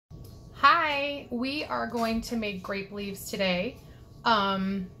Hi, we are going to make grape leaves today.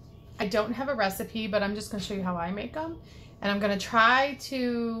 I don't have a recipe, but I'm just going to show you how I make them. And I'm going to try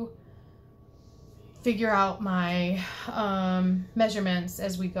to figure out my measurements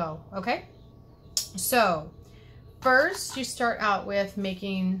as we go, okay? So, first you start out with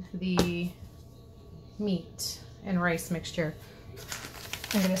making the meat and rice mixture.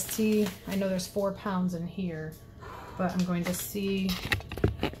 I'm going to see, I know there's 4 pounds in here, but I'm going to see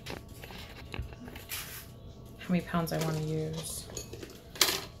how many pounds I want to use.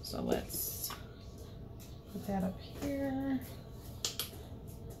 So let's put that up here.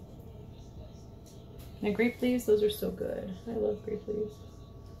 Now grape leaves, those are so good. I love grape leaves.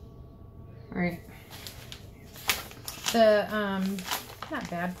 All right. The not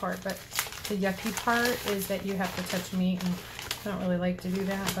bad part, but the yucky part is that you have to touch meat, and I don't really like to do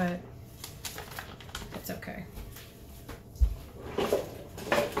that, but it's okay.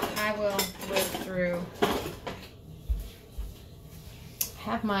 I will live through.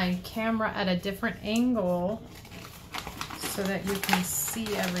 Have my camera at a different angle so that you can see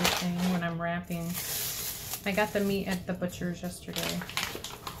everything when I'm wrapping. I got the meat at the butcher's yesterday.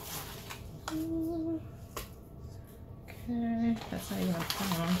 Okay, that's not even a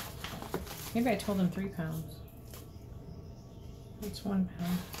pound. Maybe I told him 3 pounds. It's 1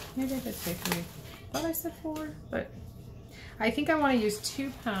 pound. Maybe I did say 3. Thought I said 4, but I think I want to use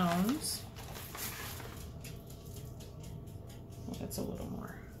 2 pounds. Well, that's a little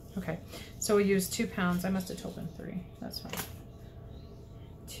more. Okay, so we use 2 pounds. I must have told him 3. That's fine.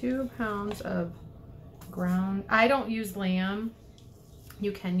 2 pounds of ground. I don't use lamb.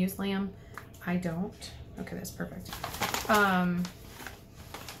 You can use lamb. I don't. Okay, that's perfect. I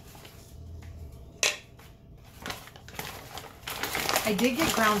did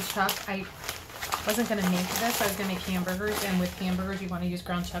get ground chuck. I wasn't going to make this. I was going to make hamburgers, and with hamburgers you want to use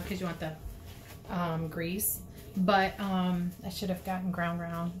ground chuck because you want the grease. But I should have gotten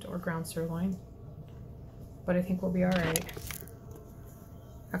ground or ground sirloin. But I think we'll be all right.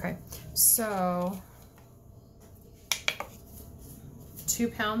 Okay, so 2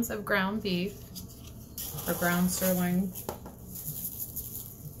 pounds of ground beef or ground sirloin.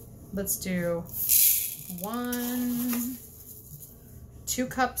 Let's do 2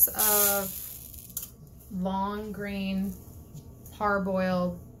 cups of long grain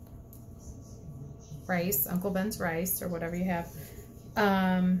parboiled rice, Uncle Ben's rice, or whatever you have.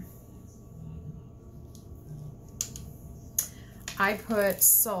 I put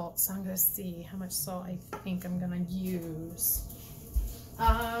salt, so I'm gonna see how much salt I think I'm gonna use.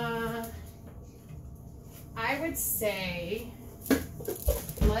 I would say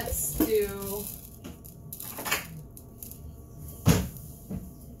let's do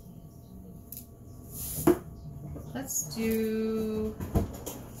Let's do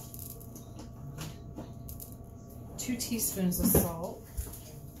 2 teaspoons of salt.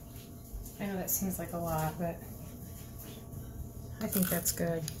 I know that seems like a lot, but I think that's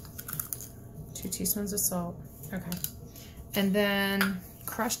good. 2 teaspoons of salt. Okay. And then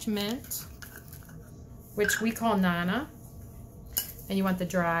crushed mint, which we call nana. And you want the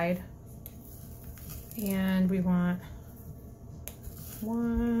dried. And we want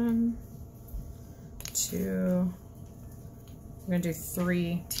 1, 2, we're gonna do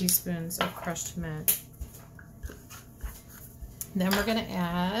 3 teaspoons of crushed mint. Then we're gonna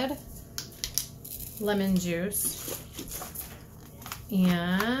add lemon juice.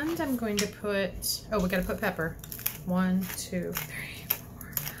 And I'm going to put, oh, we gotta put pepper. 1, 2, 3,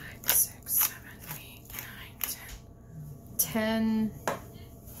 4, 5, 6, 7, 8, 9, 10.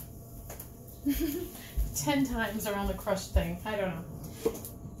 10 times around the crushed thing. I don't know.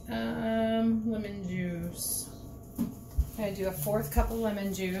 Lemon juice. I'm gonna do a 1/4 cup of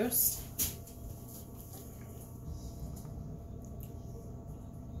lemon juice.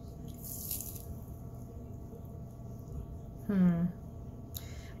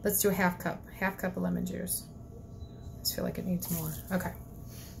 Let's do a 1/2 cup. 1/2 cup of lemon juice. I just feel like it needs more. Okay.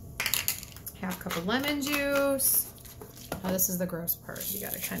 1/2 cup of lemon juice. Now this is the gross part. You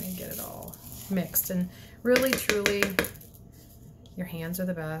gotta kind of get it all mixed. And really, truly, your hands are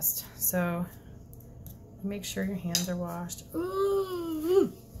the best. So make sure your hands are washed.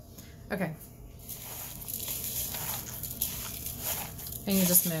 Ooh. Okay. And you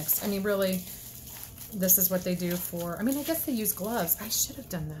just mix. I mean, really, this is what they do for, I mean, I guess they use gloves. I should have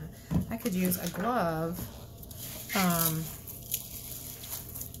done that. I could use a glove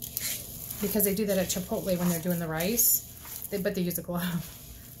because they do that at Chipotle when they're doing the rice. But they use a glove,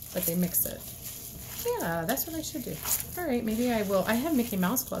 but they mix it. Yeah, that's what I should do. All right, maybe I will. I have Mickey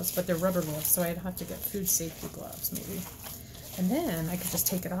Mouse gloves, but they're rubber gloves, so I'd have to get food safety gloves maybe. And then I could just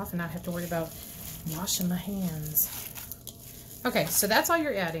take it off and not have to worry about washing my hands. Okay, so that's all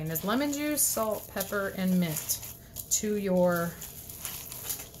you're adding is lemon juice, salt, pepper, and mint to your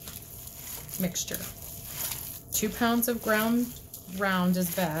mixture. 2 pounds of ground round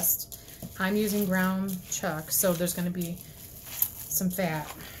is best. I'm using ground chuck, so there's going to be some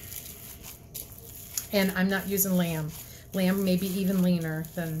fat. And I'm not using lamb. Lamb may be even leaner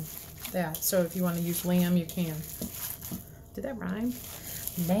than that. So if you want to use lamb, you can. Did that rhyme?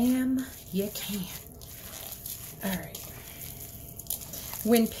 Lamb, you can. All right.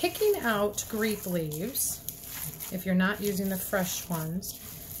 When picking out grape leaves, if you're not using the fresh ones,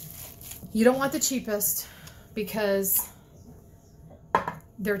 you don't want the cheapest because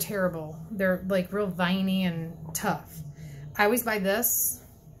they're terrible. They're like real viney and tough. I always buy this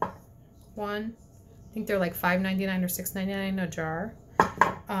one. I think they're like $5.99 or $6.99 a jar.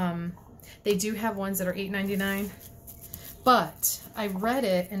 They do have ones that are $8.99, but I read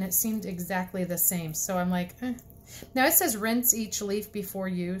it and it seemed exactly the same. So I'm like, eh. Now it says rinse each leaf before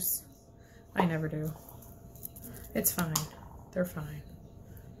use. I never do. It's fine. They're fine.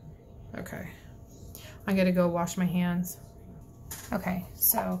 Okay. I'm going to go wash my hands. Okay,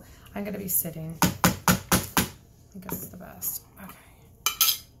 so I'm going to be sitting. I think this is the best. Okay.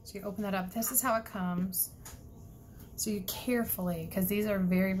 So you open that up. This is how it comes. So you carefully, because these are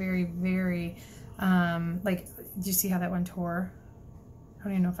very, very, very, like, do you see how that one tore? I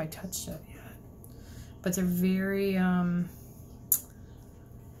don't even know if I touched it yet. But they're very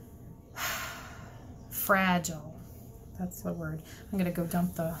fragile. That's the word. I'm going to go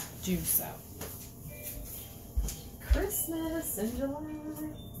dump the juice out. Christmas in July.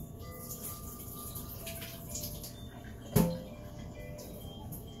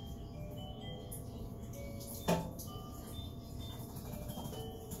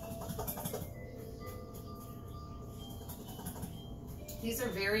 These are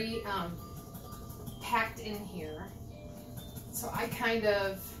very packed in here. So I kind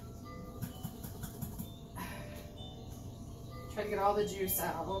of try to get all the juice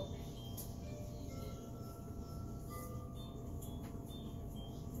out.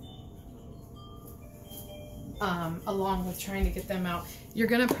 Along with trying to get them out. You're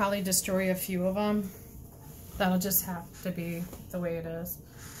gonna probably destroy a few of them. That'll just have to be the way it is.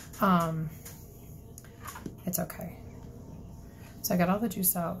 It's okay. So I got all the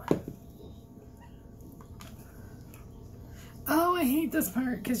juice out. Oh, I hate this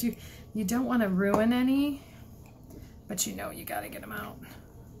part because you don't want to ruin any, but you know you got to get them out.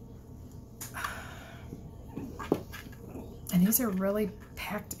 And these are really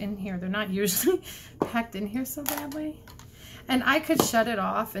packed in here. They're not usually packed in here so badly. And I could shut it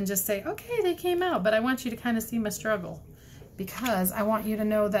off and just say, okay, they came out, but I want you to kind of see my struggle because I want you to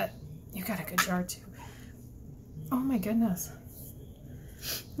know that you got a good jar too. Oh my goodness.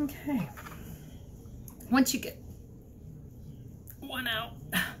 Okay. Once you get one out,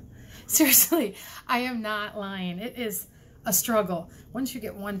 seriously, I am not lying. It is a struggle. Once you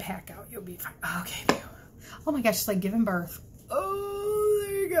get one pack out, you'll be fine. Okay. Oh my gosh, it's like giving birth. Oh,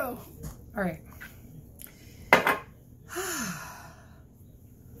 there you go. All right.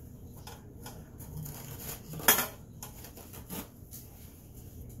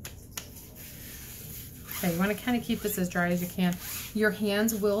 Okay, you want to kind of keep this as dry as you can. Your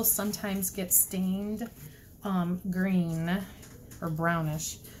hands will sometimes get stained green or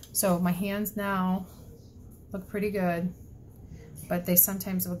brownish. So my hands now look pretty good, but they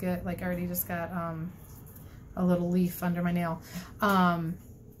sometimes will get, like I already just got a little leaf under my nail.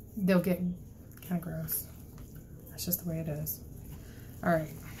 They'll get kind of gross. That's just the way it is. All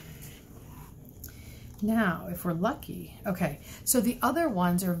right. Now, if we're lucky, okay, so the other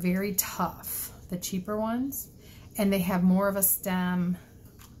ones are very tough, the cheaper ones, and they have more of a stem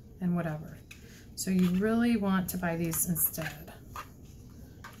and whatever. So you really want to buy these instead.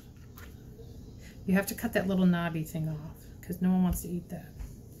 You have to cut that little knobby thing off because no one wants to eat that.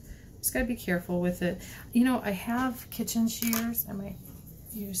 Just gotta be careful with it. You know, I have kitchen shears. I might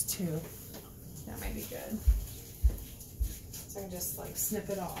use two. That might be good. So I can just like snip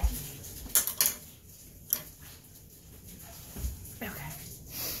it off. Okay.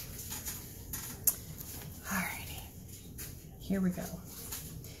 Alrighty. Here we go.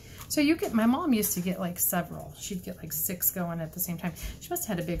 So you get, my mom used to get like several. She'd get like 6 going at the same time. She must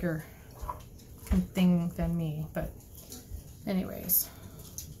have had a bigger thing than me, but anyways.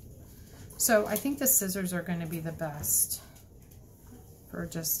 So I think the scissors are going to be the best for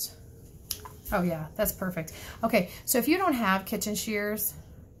just, oh yeah, that's perfect. Okay, so if you don't have kitchen shears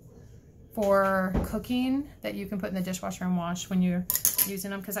for cooking that you can put in the dishwasher and wash when you're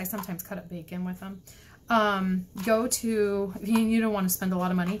using them, because I sometimes cut up bacon with them, go to, if you don't want to spend a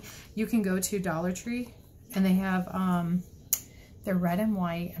lot of money, you can go to Dollar Tree, and they have, they're red and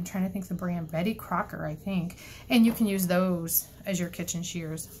white. I'm trying to think the brand, Betty Crocker, I think. And you can use those as your kitchen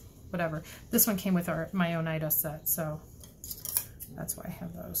shears, whatever. This one came with my Oneida set, so that's why I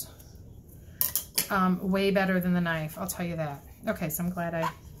have those. Way better than the knife, I'll tell you that. Okay, so I'm glad I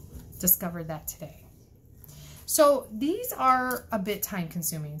discovered that today. So these are a bit time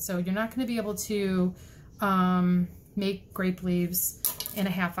consuming. So you're not going to be able to make grape leaves in a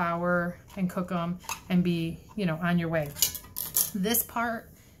half hour and cook them and be, you know, on your way. This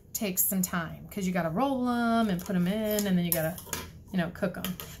part takes some time because you got to roll them and put them in, and then you got to, you know, cook them.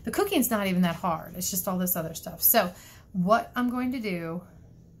 The cooking's not even that hard. It's just all this other stuff. So what I'm going to do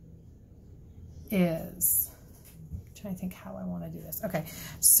is, I'm trying to think how I want to do this. Okay,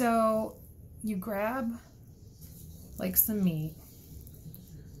 so you grab like some meat,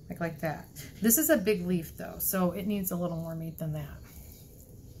 like that. This is a big leaf though, so it needs a little more meat than that.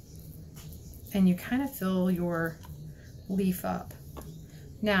 And you kind of fill your leaf up.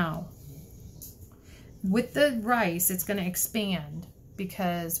 Now, with the rice, it's going to expand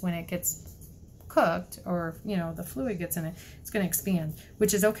because when it gets cooked, or, you know, the fluid gets in it, it's going to expand,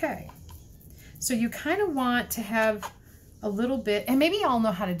 which is okay. So you kind of want to have a little bit, and maybe y'all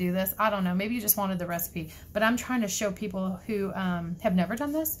know how to do this. I don't know. Maybe you just wanted the recipe, but I'm trying to show people who have never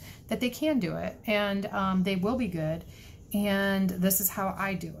done this that they can do it, and they will be good. And this is how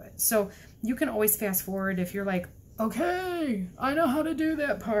I do it. So you can always fast forward if you're like, okay, I know how to do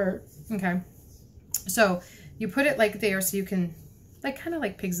that part. Okay. So you put it like there so you can, like, kind of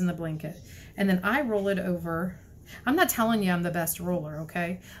like pigs in the blanket. And then I roll it over. I'm not telling you I'm the best roller,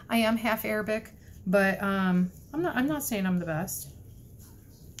 okay? I am half Arabic, but I'm not saying I'm the best.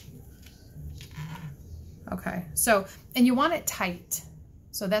 Okay, so, and you want it tight.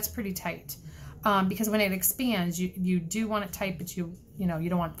 So that's pretty tight. Because when it expands, you do want it tight, but you know, you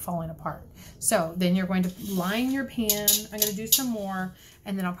don't want it falling apart. So then you're going to line your pan. I'm going to do some more,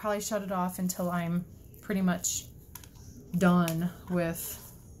 and then I'll probably shut it off until I'm pretty much done with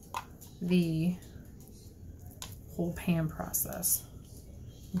the whole pan process.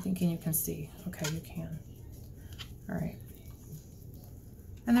 I'm thinking you can see. Okay, you can. All right.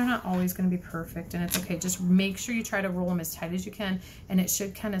 And they're not always going to be perfect, and it's okay. Just make sure you try to roll them as tight as you can, and it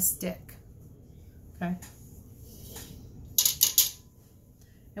should kind of stick. Okay.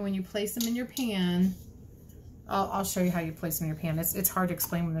 And when you place them in your pan, I'll show you how you place them in your pan. It's hard to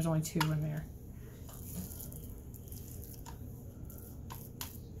explain when there's only two in there.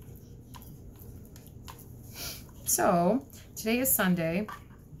 So today is Sunday.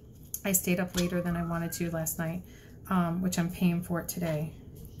 I stayed up later than I wanted to last night, which I'm paying for it today.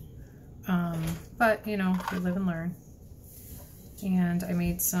 But you know, you live and learn. And I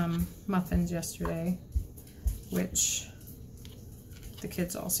made some muffins yesterday, which the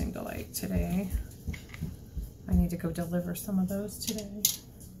kids all seem to like today. I need to go deliver some of those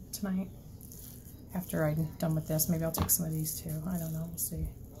tonight. After I'm done with this, maybe I'll take some of these too. I don't know, we'll see.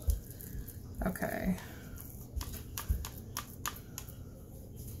 Okay.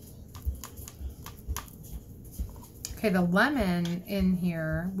 Okay, the lemon in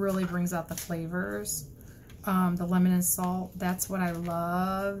here really brings out the flavors. The lemon and salt, that's what I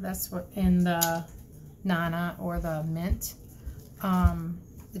love. That's what in the Nana or the mint.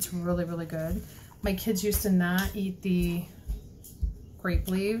 It's really, really good. My kids used to not eat the grape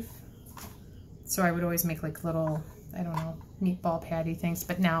leaf, so I would always make like little, I don't know, meatball patty things,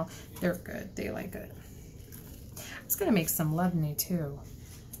 but now they're good. They like it. I was gonna make some lebni too,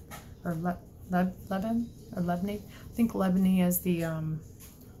 or Lebanon or Lebni. I think Lebni is the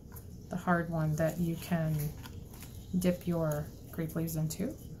hard one that you can dip your grape leaves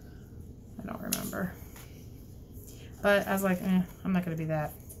into. I don't remember. But I was like, I'm not going to be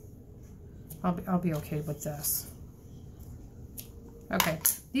that. I'll be okay with this. Okay,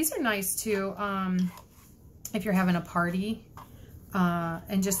 these are nice too. If you're having a party,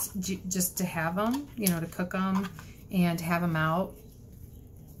 and just to have them, you know, to cook them and to have them out,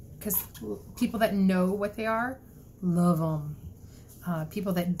 because people that know what they are love them.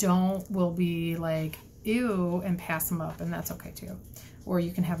 People that don't will be like, ew, and pass them up, and that's okay too. Or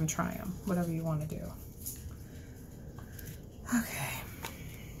you can have them try them, whatever you want to do. Okay,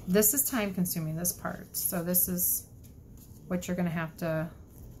 this is time consuming, this part. So this is what you're going to have to,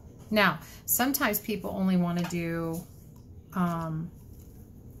 now, sometimes people only want to do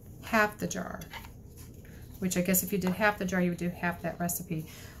half the jar, which I guess if you did half the jar, you would do half that recipe.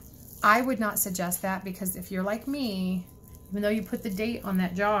 I would not suggest that, because if you're like me, even though you put the date on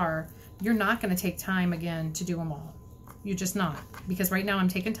that jar, you're not going to take time again to do them all. You're just not. Because right now I'm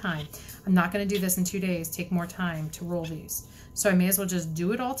taking time. I'm not going to do this in 2 days. Take more time to roll these. So I may as well just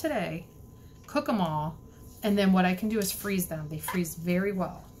do it all today. Cook them all. And then what I can do is freeze them. They freeze very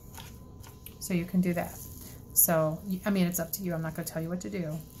well. So you can do that. So, I mean, it's up to you. I'm not going to tell you what to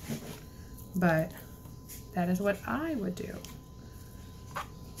do. But that is what I would do.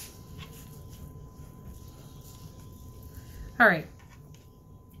 All right.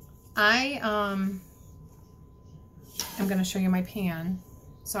 I'm going to show you my pan.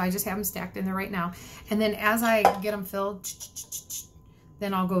 So I just have them stacked in there right now. And then as I get them filled,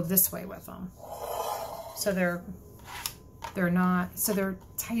 then I'll go this way with them. So they're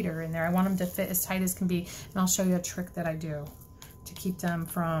tighter in there. I want them to fit as tight as can be. And I'll show you a trick that I do to keep them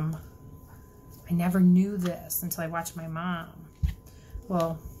from, I never knew this until I watched my mom.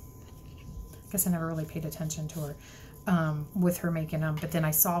 Well, I guess I never really paid attention to her with her making them. But then I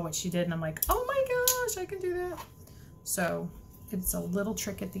saw what she did and I'm like, oh my gosh, I can do that. So it's a little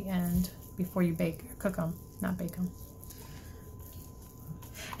trick at the end before you cook them, not bake them.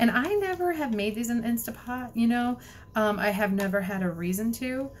 And I never have made these in Instapot, you know. I have never had a reason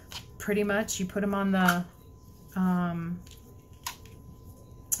to. Pretty much, you put them on the, oh,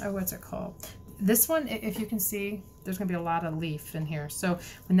 what's it called? This one, if you can see, there's going to be a lot of leaf in here. So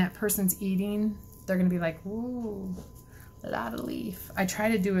when that person's eating, they're going to be like, ooh, a lot of leaf. I try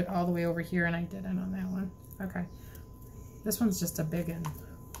to do it all the way over here, and I didn't on that one. Okay. This one's just a big one.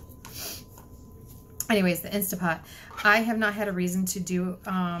 Anyways, the Instapot. I have not had a reason to do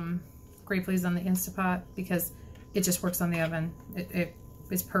grape leaves on the Instapot because it just works on the oven. It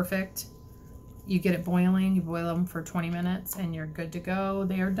is perfect. You get it boiling, you boil them for 20 minutes and you're good to go.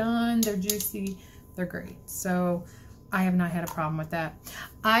 They are done, they're juicy, they're great. So I have not had a problem with that.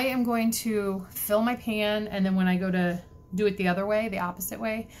 I am going to fill my pan, and then when I go to do it the other way, the opposite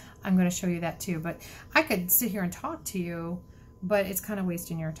way, I'm going to show you that too. But I could sit here and talk to you, but it's kind of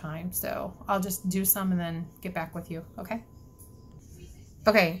wasting your time. So I'll just do some and then get back with you, okay?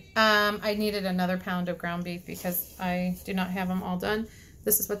 Okay, I needed another pound of ground beef because I do not have them all done.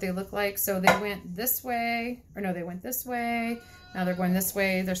 This is what they look like. So they went this way, or no, they went this way. Now they're going this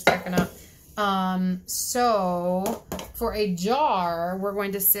way. They're stacking up. So for a jar, we're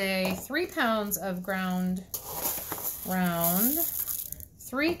going to say 3 pounds of ground round,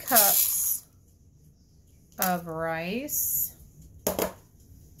 3 cups of rice,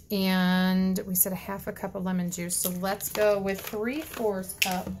 and we said a half a cup of lemon juice. So let's go with 3/4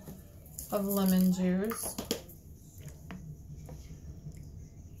 cup of lemon juice.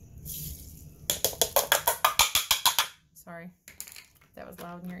 Sorry, that was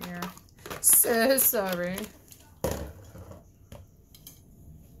loud in your ear. So sorry.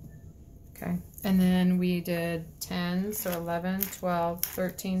 Okay, and then we did 10, so 11, 12,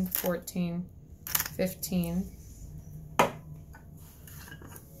 13, 14, 15.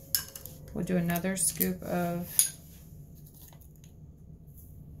 We'll do another scoop of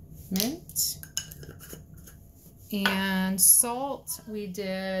mint. And salt, we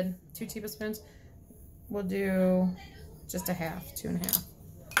did 2 tablespoons. We'll do just a half, 2.5.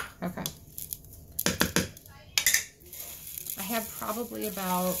 Okay. I have probably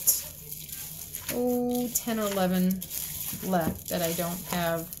about 10 or 11 left that I don't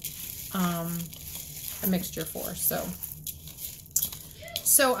have a mixture for. So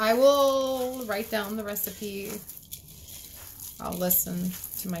I will write down the recipe. I'll listen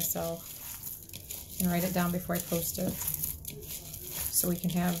to myself and write it down before I post it so we can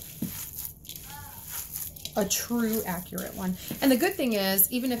have a true, accurate one. And the good thing is,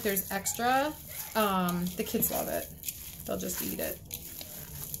 even if there's extra, the kids love it. They'll just eat it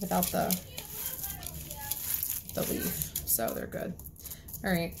without the leaf, so they're good.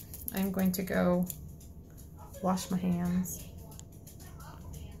 All right, I'm going to go wash my hands.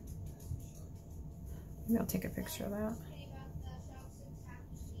 Maybe I'll take a picture of that.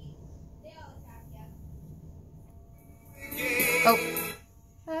 Oh,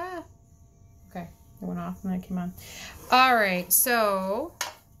 okay, it went off and then it came on. All right, so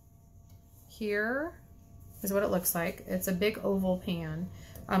here is what it looks like. It's a big oval pan.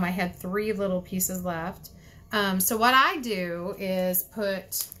 I had 3 little pieces left. So what I do is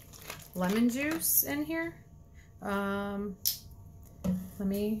put lemon juice in here. Let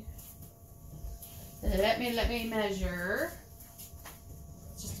me measure.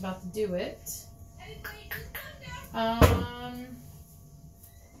 Just about to do it.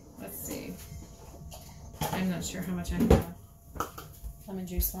 Let's see. I'm not sure how much I have lemon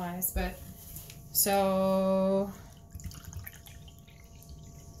juice wise, but so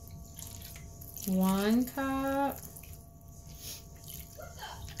 1 cup.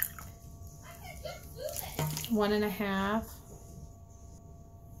 1.5.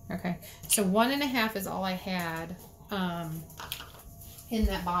 Okay, so 1.5 is all I had in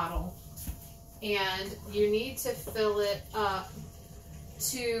that bottle. And you need to fill it up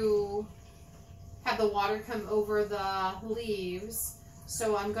to have the water come over the leaves.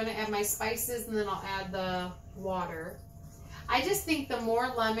 So I'm going to add my spices and then I'll add the water. I just think the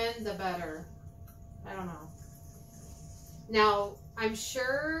more lemon, the better. I don't know. Now, I'm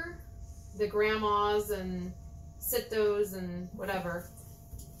sure the grandmas and sittos and whatever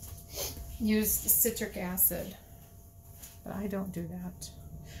use citric acid, but I don't do that.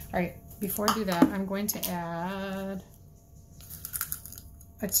 All right, before I do that, I'm going to add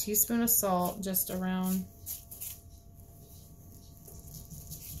a teaspoon of salt, just around.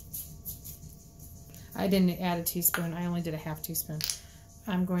 I didn't add a teaspoon, I only did a half teaspoon.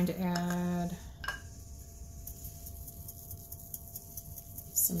 I'm going to add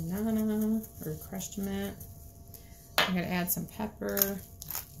some nana or crushed mint. I'm going to add some pepper.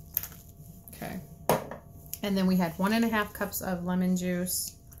 Okay. And then we had 1.5 cups of lemon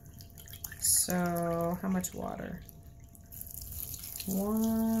juice. So how much water?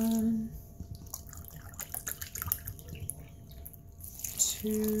 1,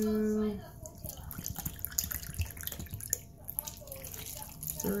 2,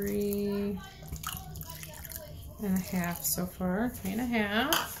 3.5 so far.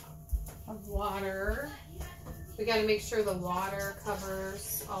 3.5 of water. We got to make sure the water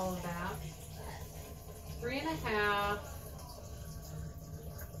covers all of that. 3.5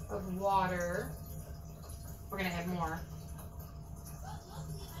 of water. We're going to add more.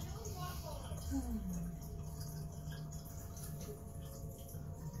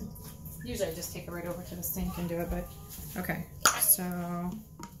 Usually I just take it right over to the sink and do it, but okay. So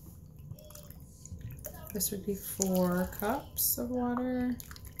this would be 4 cups of water.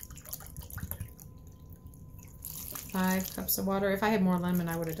 5 cups of water. If I had more lemon,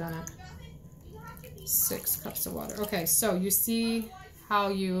 I would have done it. 6 cups of water. Okay, so you see how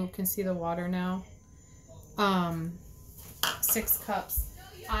you can see the water now? 6 cups.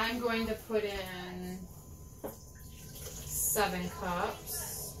 I'm going to put in 7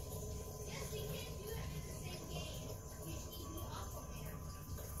 cups.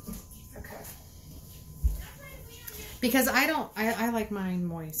 Okay. Because I like mine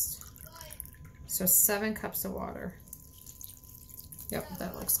moist. So 7 cups of water. Yep,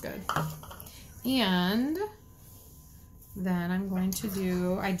 that looks good. And then I'm going to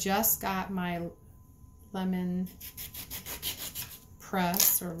do, I just got my lemon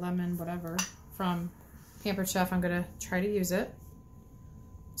press or lemon whatever from Pampered Chef. I'm going to try to use it.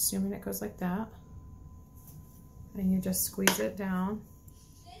 Assuming it goes like that. And you just squeeze it down.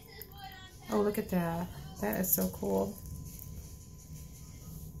 Oh, look at that. That is so cool.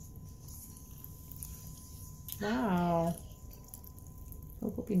 Wow.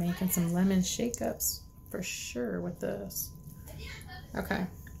 We'll be making some lemon shake-ups for sure with this. Okay.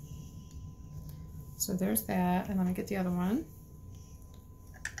 So there's that. And let me get the other one.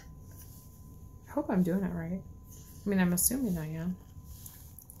 I hope I'm doing it right. I mean, I'm assuming I am.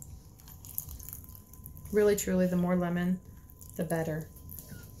 Really, truly, the more lemon, the better.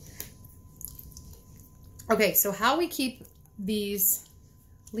 Okay, so how we keep these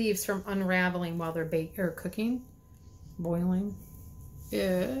leaves from unraveling while they're cooking, boiling,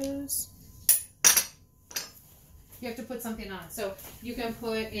 is you have to put something on. So you can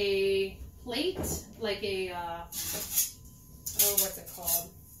put a plate, like a, oh, what's it called?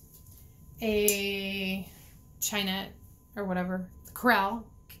 A china or whatever, corral,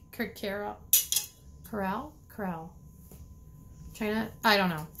 china, I don't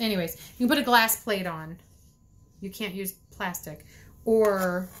know. Anyways, you can put a glass plate on. You can't use plastic.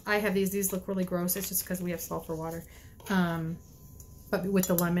 Or I have these look really gross. It's just because we have sulfur water. But with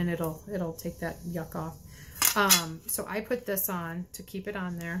the lemon, it'll take that yuck off. So I put this on to keep it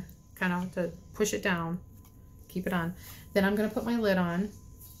on there, kind of to push it down, keep it on. Then I'm going to put my lid on.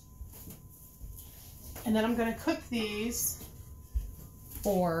 And then I'm going to cook these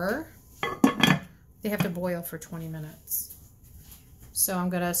for, they have to boil for 20 minutes. So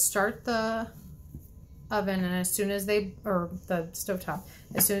I'm going to start the oven, and as soon as they, or the stovetop,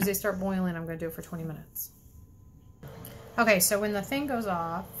 as soon as they start boiling, I'm going to do it for 20 minutes. Okay, so when the thing goes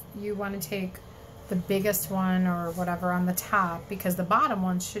off, you want to take the biggest one or whatever on the top, because the bottom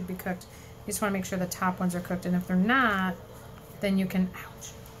ones should be cooked. You just want to make sure the top ones are cooked, and if they're not, then you can,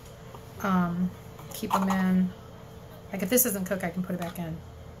 keep them in. Like if this isn't cooked, I can put it back in.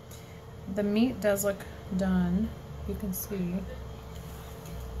 The meat does look done. You can see. You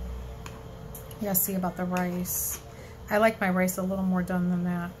gotta see about the rice. I like my rice a little more done than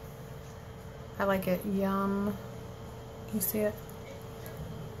that. I like it. Yum. Can you see it?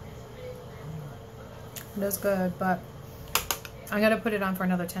 It is good, but I'm going to put it on for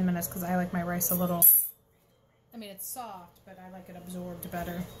another 10 minutes because I like my rice a little, I mean, it's soft, but I like it absorbed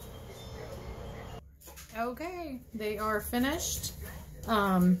better. Okay, they are finished.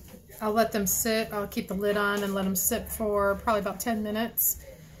 I'll let them sit. I'll keep the lid on and let them sit for probably about 10 minutes,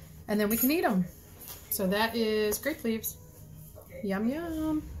 and then we can eat them. So that is grape leaves. Yum,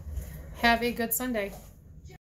 yum. Have a good Sunday.